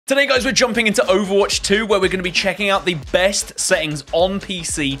Today, guys, we're jumping into Overwatch 2, where we're going to be checking out the best settings on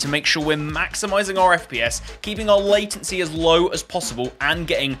PC to make sure we're maximizing our FPS, keeping our latency as low as possible, and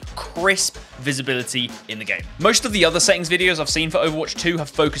getting crisp visibility in the game. Most of the other settings videos I've seen for Overwatch 2 have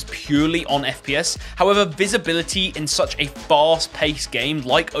focused purely on FPS. However, visibility in such a fast-paced game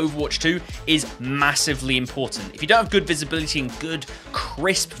like Overwatch 2 is massively important. If you don't have good visibility and good,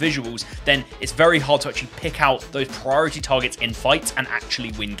 crisp visuals, then it's very hard to actually pick out those priority targets in fights and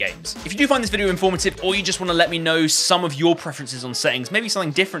actually win games. If you do find this video informative, or you just want to let me know some of your preferences on settings, maybe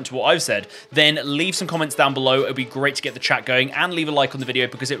something different to what I've said, then leave some comments down below. It'd be great to get the chat going, and leave a like on the video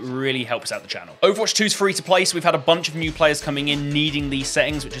because it really helps out the channel. Overwatch 2 is free to play, so we've had a bunch of new players coming in needing these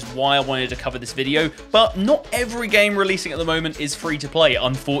settings, which is why I wanted to cover this video. But not every game releasing at the moment is free to play,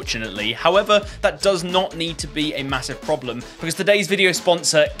 unfortunately. However, that does not need to be a massive problem, because today's video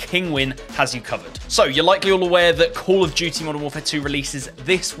sponsor, Kingwin, has you covered. So you're likely all aware that Call of Duty Modern Warfare 2 releases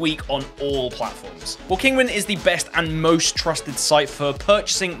this week on all platforms. Well, Kingwin is the best and most trusted site for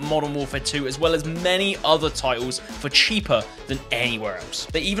purchasing Modern Warfare 2, as well as many other titles for cheaper than anywhere else.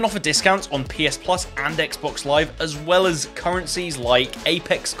 They even offer discounts on PS Plus and Xbox Live, as well as currencies like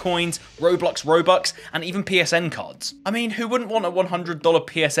Apex coins, Robux, and even PSN cards. I mean, who wouldn't want a $100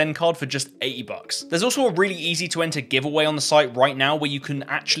 PSN card for just 80 bucks? There's also a really easy to enter giveaway on the site right now, where you can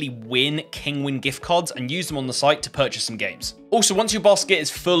actually win Kingwin gift cards and use them on the site to purchase some games. Also, once your basket is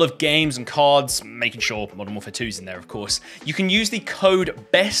full of games and cards, making sure Modern Warfare 2 is in there, of course, you can use the code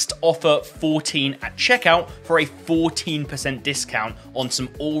BESTOFFER14 at checkout for a 14% discount on some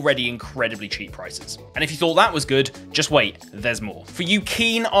already incredibly cheap prices. And if you thought that was good, just wait, there's more. For you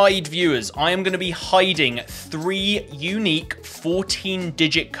keen-eyed viewers, I am going to be hiding 3 unique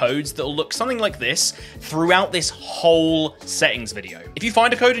 14-digit codes that will look something like this throughout this whole settings video. If you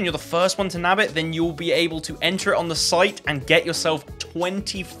find a code and you're the first one to nab it, then you'll be able to enter it on the site and get yourself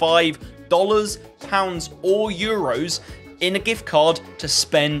 $25, pounds, or euros in a gift card to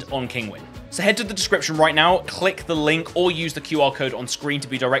spend on Kingwin. So head to the description right now, click the link, or use the QR code on screen to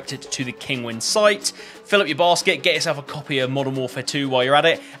be directed to the Kingwin site. Fill up your basket, get yourself a copy of Modern Warfare 2 while you're at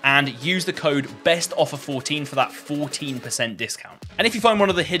it, and use the code BESTOFFER14 for that 14% discount. And if you find one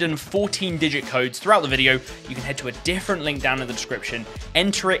of the hidden 14-digit codes throughout the video, you can head to a different link down in the description,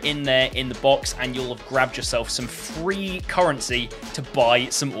 enter it in there in the box, and you'll have grabbed yourself some free currency to buy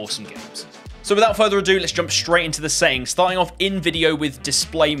some awesome games. So without further ado, let's jump straight into the settings, starting off in video with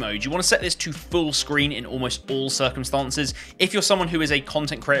display mode. You want to set this to full screen in almost all circumstances. If you're someone who is a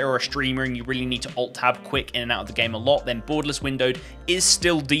content creator or a streamer and you really need to alt-tab quick in and out of the game a lot, then borderless windowed is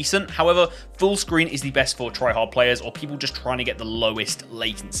still decent. However, full screen is the best for try-hard players or people just trying to get the lowest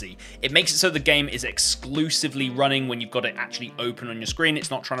latency. It makes it so the game is exclusively running when you've got it actually open on your screen. It's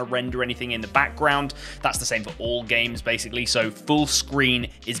not trying to render anything in the background. That's the same for all games, basically. So full screen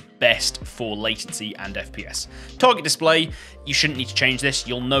is best for latency and FPS. Target display, you shouldn't need to change this.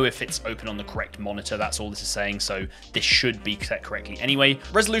 You'll know if it's open on the correct monitor. That's all this is saying, so this should be set correctly anyway.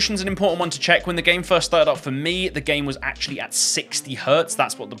 Resolution's an important one to check. When the game first started up for me, the game was actually at 60 Hertz.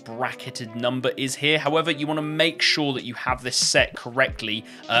 That's what the bracketed number is here. However, you want to make sure that you have this set correctly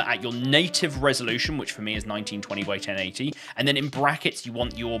at your native resolution, which for me is 1920 by 1080, and then in brackets you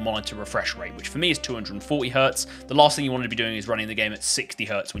want your monitor refresh rate, which for me is 240 Hertz. The last thing you want to be doing is running the game at 60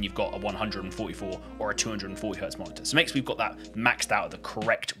 Hertz when you've got a 144 or a 240 Hertz monitor. So make sure we've got that maxed out at the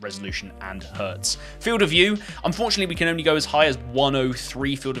correct resolution and Hertz. Field of view, unfortunately we can only go as high as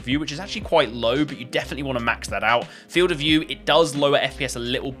 103 field of view, which is actually quite low, but you definitely want to max that out. Field of view, it does lower FPS a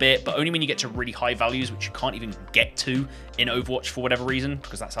little bit, but only when you get to really high values, which you can't even get to in Overwatch for whatever reason,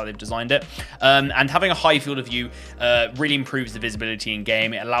 because that's how they've designed it. And having a high field of view really improves the visibility in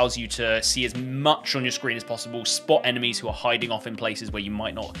game. It allows you to see as much on your screen as possible, spot enemies who are hiding off in places where you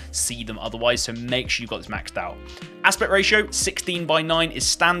might not see them otherwise, so make sure you've got this maxed out. Aspect ratio, 16:9 is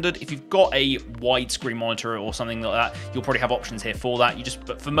standard. If you've got a widescreen monitor or something like that, you'll probably have options here for that.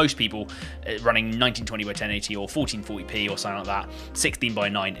 But for most people, running 1920 by 1080 or 1440p or something like that,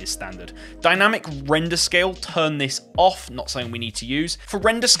 16:9 is standard. Dynamic render scale, turn this off, not something we need to use. For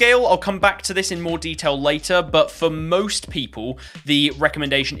render scale, I'll come back to this in more detail later, but for most people, the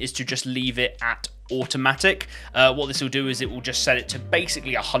recommendation is to just leave it at automatic. What this will do is it will just set it to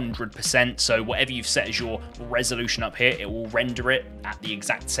basically 100%, so whatever you've set as your resolution up here, it will render it at the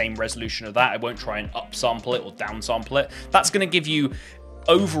exact same resolution of that. It won't try and upsample it or downsample it. That's going to give you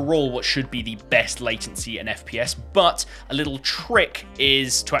overall what should be the best latency and FPS, but a little trick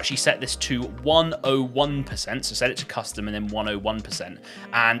is to actually set this to 101%, so set it to custom and then 101%,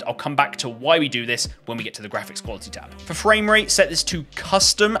 and I'll come back to why we do this when we get to the graphics quality tab. For frame rate, set this to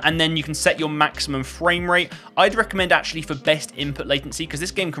custom, and then you can set your maximum frame rate. I'd recommend actually for best input latency, because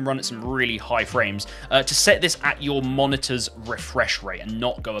this game can run at some really high frames, to set this at your monitor's refresh rate and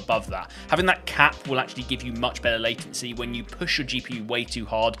not go above that. Having that cap will actually give you much better latency when you push your GPU way too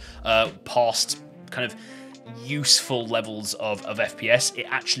hard past kind of useful levels of FPS. It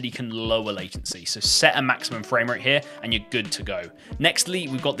actually can lower latency. So set a maximum frame rate here and you're good to go. Nextly,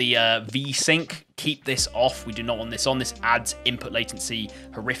 we've got the V-Sync. Keep this off. We do not want this on. This adds input latency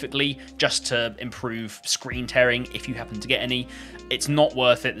horrifically just to improve screen tearing if you happen to get any. It's not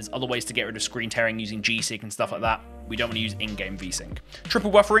worth it. There's other ways to get rid of screen tearing using G-Sync and stuff like that. We don't want to use in-game V-Sync. Triple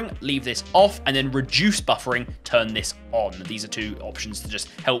buffering, leave this off, and then reduce buffering, turn this on. These are two options to just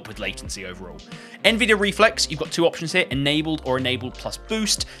help with latency overall. Nvidia Reflex, you've got two options here, enabled or enabled plus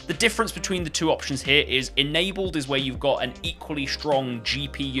boost. The difference between the two options here is enabled is where you've got an equally strong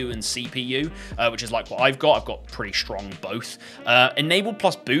GPU and CPU, which is like what I've got. I've got pretty strong both. Enabled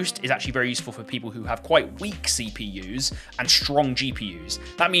plus boost is actually very useful for people who have quite weak CPUs and strong GPUs.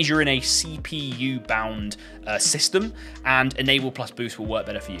 That means you're in a CPU-bound system, and enable plus boost will work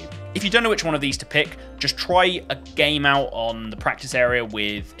better for you. If you don't know which one of these to pick, just try a game out on the practice area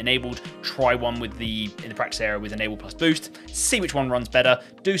with enabled, try one with in the practice area with enable plus boost, see which one runs better,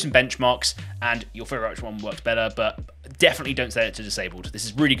 do some benchmarks, and you'll figure out which one works better, but definitely don't set it to disabled. This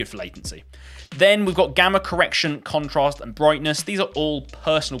is really good for latency. Then we've got gamma correction, contrast, and brightness. These are all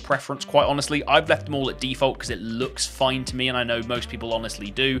personal preference, quite honestly. I've left them all at default because it looks fine to me, and I know most people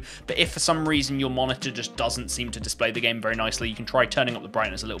honestly do. But if for some reason your monitor just doesn't seem to display the game very nicely, you can try turning up the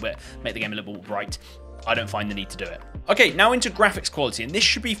brightness a little bit, make the game a little more bright. I don't find the need to do it. Okay, now into graphics quality, and this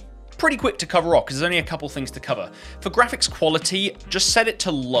should be pretty quick to cover off because there's only a couple things to cover. For graphics quality, just set it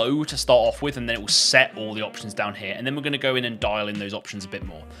to low to start off with, and then it will set all the options down here, and then we're going to go in and dial in those options a bit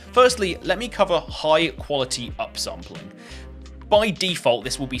more. Firstly, let me cover high quality upsampling. By default,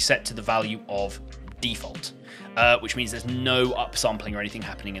 this will be set to the value of default, which means there's no upsampling or anything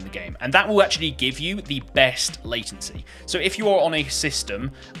happening in the game, and that will actually give you the best latency. So if you are on a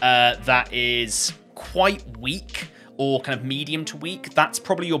system that is quite weak, or kind of medium to weak, that's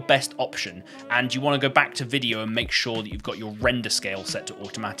probably your best option, and you want to go back to video and make sure that you've got your render scale set to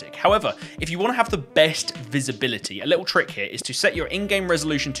automatic. However, if you want to have the best visibility, a little trick here is to set your in-game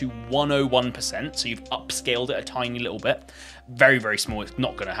resolution to 101%, so you've upscaled it a tiny little bit. Very, very small. It's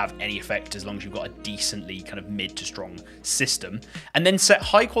not going to have any effect as long as you've got a decently kind of mid to strong system. And then set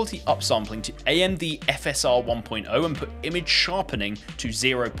high quality upsampling to AMD FSR 1.0 and put image sharpening to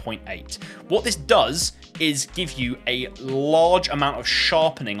 0.8. What this does is give you a large amount of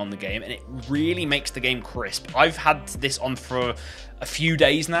sharpening on the game, and it really makes the game crisp. I've had this on for a few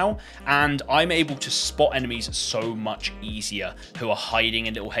days now, and I'm able to spot enemies so much easier who are hiding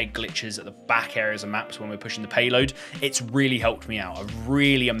in little head glitches at the back areas of maps when we're pushing the payload. It's really helped me out. A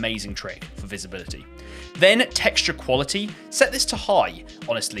really amazing trick for visibility. Then texture quality, set this to high.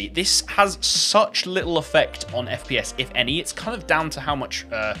 Honestly, this has such little effect on FPS, if any. It's kind of down to how much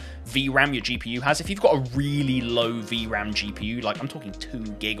VRAM your GPU has. If you've got a really low VRAM GPU, like I'm talking 2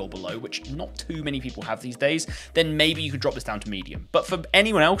 gig or below, which not too many people have these days, then maybe you could drop this down to medium. But for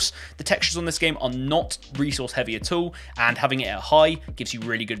anyone else, the textures on this game are not resource heavy at all, and having it at high gives you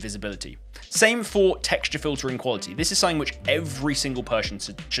really good visibility. Same for texture filtering quality. This is something which every single person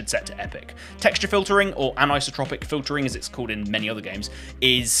should set to epic. Texture filtering, or anisotropic filtering as it's called in many other games,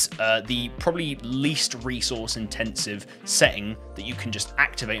 is the probably least resource intensive setting that you can just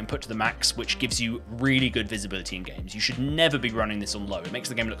activate and put to the max, which gives you really good visibility in games. You should never be running this on low. It makes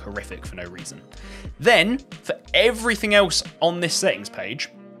the game look horrific for no reason. Then, for everything else on this settings page,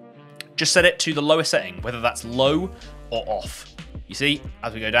 just set it to the lowest setting, whether that's low or off. You see,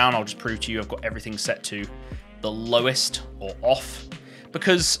 as we go down, I'll just prove to you I've got everything set to the lowest or off,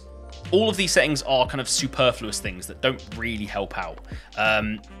 because all of these settings are kind of superfluous things that don't really help out.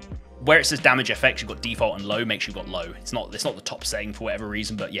 Where it says damage FX, you've got default and low, make sure you've got low. It's not the top setting for whatever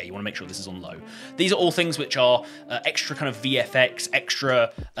reason, but yeah, you want to make sure this is on low. These are all things which are extra kind of VFX,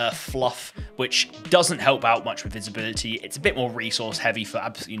 extra fluff, which doesn't help out much with visibility. It's a bit more resource heavy for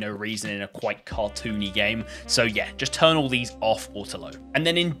absolutely no reason in a quite cartoony game. So yeah, just turn all these off or to low. And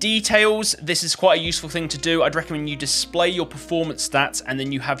then in details, this is quite a useful thing to do. I'd recommend you display your performance stats, and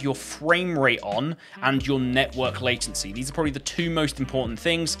then you have your frame rate on and your network latency. These are probably the two most important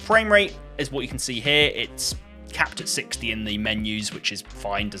things. Frame rate is what you can see here. It's capped at 60 in the menus, which is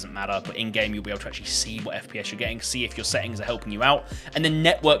fine, doesn't matter, but in game you'll be able to actually see what FPS you're getting, see if your settings are helping you out. And then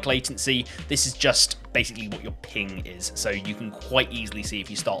network latency, this is just basically what your ping is, so you can quite easily see if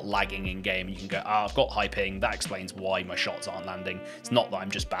you start lagging in game. You can go, I've got high ping, that explains why my shots aren't landing. It's not that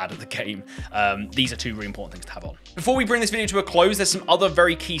I'm just bad at the game. These are two really important things to have on. Before we bring this video to a close, there's some other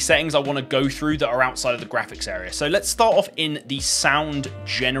very key settings I want to go through that are outside of the graphics area. So let's start off in the sound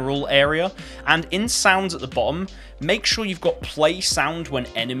general area, and in sounds at the bottom, make sure you've got play sound when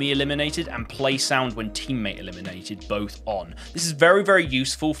enemy eliminated and play sound when teammate eliminated both on. This is very, very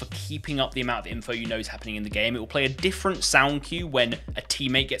useful for keeping up the amount of info you know is happening in the game. It will play a different sound cue when a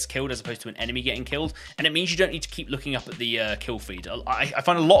teammate gets killed as opposed to an enemy getting killed, and it means you don't need to keep looking up at the kill feed. I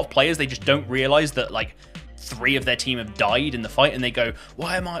find a lot of players, they just don't realize that like 3 of their team have died in the fight, and they go,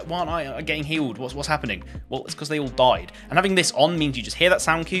 why aren't I getting healed? What's happening? Well, it's because they all died. And having this on means you just hear that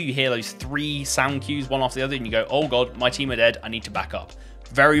sound cue, you hear those 3 sound cues one after the other, and you go, oh god, my team are dead, I need to back up.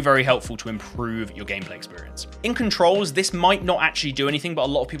 Very, very helpful to improve your gameplay experience. In controls, this might not actually do anything, but a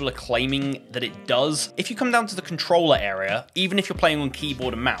lot of people are claiming that it does. If you come down to the controller area, even if you're playing on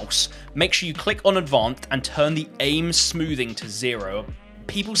keyboard and mouse, make sure you click on advanced and turn the aim smoothing to 0.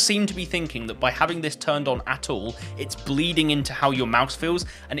 People seem to be thinking that by having this turned on at all, it's bleeding into how your mouse feels,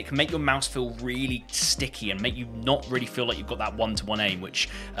 and it can make your mouse feel really sticky and make you not really feel like you've got that one-to-one aim, which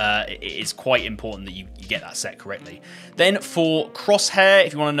is quite important that you get that set correctly. Then for crosshair,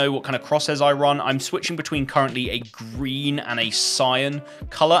 if you want to know what kind of crosshairs I run, I'm switching between currently a green and a cyan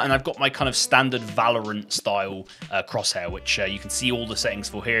color, and I've got my kind of standard Valorant style crosshair, which you can see all the settings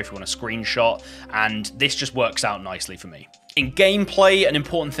for here if you want a screenshot, and this just works out nicely for me. In gameplay, an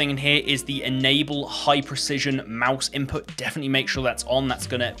important thing in here is the enable high precision mouse input. Definitely make sure that's on. That's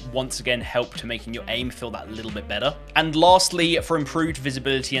going to once again help to making your aim feel that little bit better. And lastly, for improved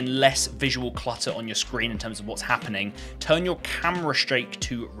visibility and less visual clutter on your screen in terms of what's happening, turn your camera shake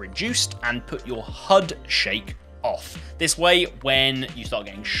to reduced and put your HUD shake off. This way, when you start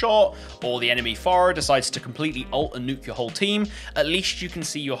getting shot or the enemy FourEyes decides to completely ult and nuke your whole team, at least you can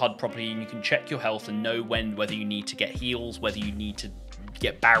see your HUD properly and you can check your health and know whether you need to get heals, whether you need to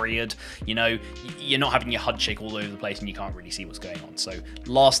get barriered. You know, you're not having your HUD shake all over the place and you can't really see what's going on. So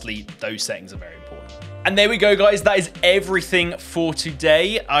lastly, those settings are very important. And there we go, guys. That is everything for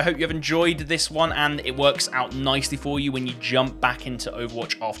today. I hope you have enjoyed this one and it works out nicely for you when you jump back into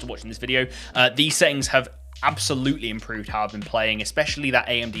Overwatch after watching this video. These settings have absolutely improved how I've been playing, especially that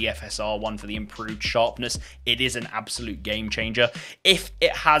AMD FSR one for the improved sharpness. It is an absolute game changer. If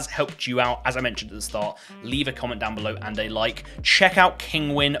it has helped you out, as I mentioned at the start, leave a comment down below and a like. Check out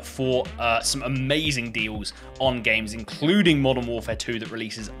Kingwin for some amazing deals on games, including Modern Warfare 2 that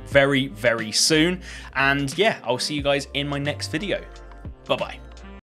releases very, very soon. And yeah, I'll see you guys in my next video. Bye-bye.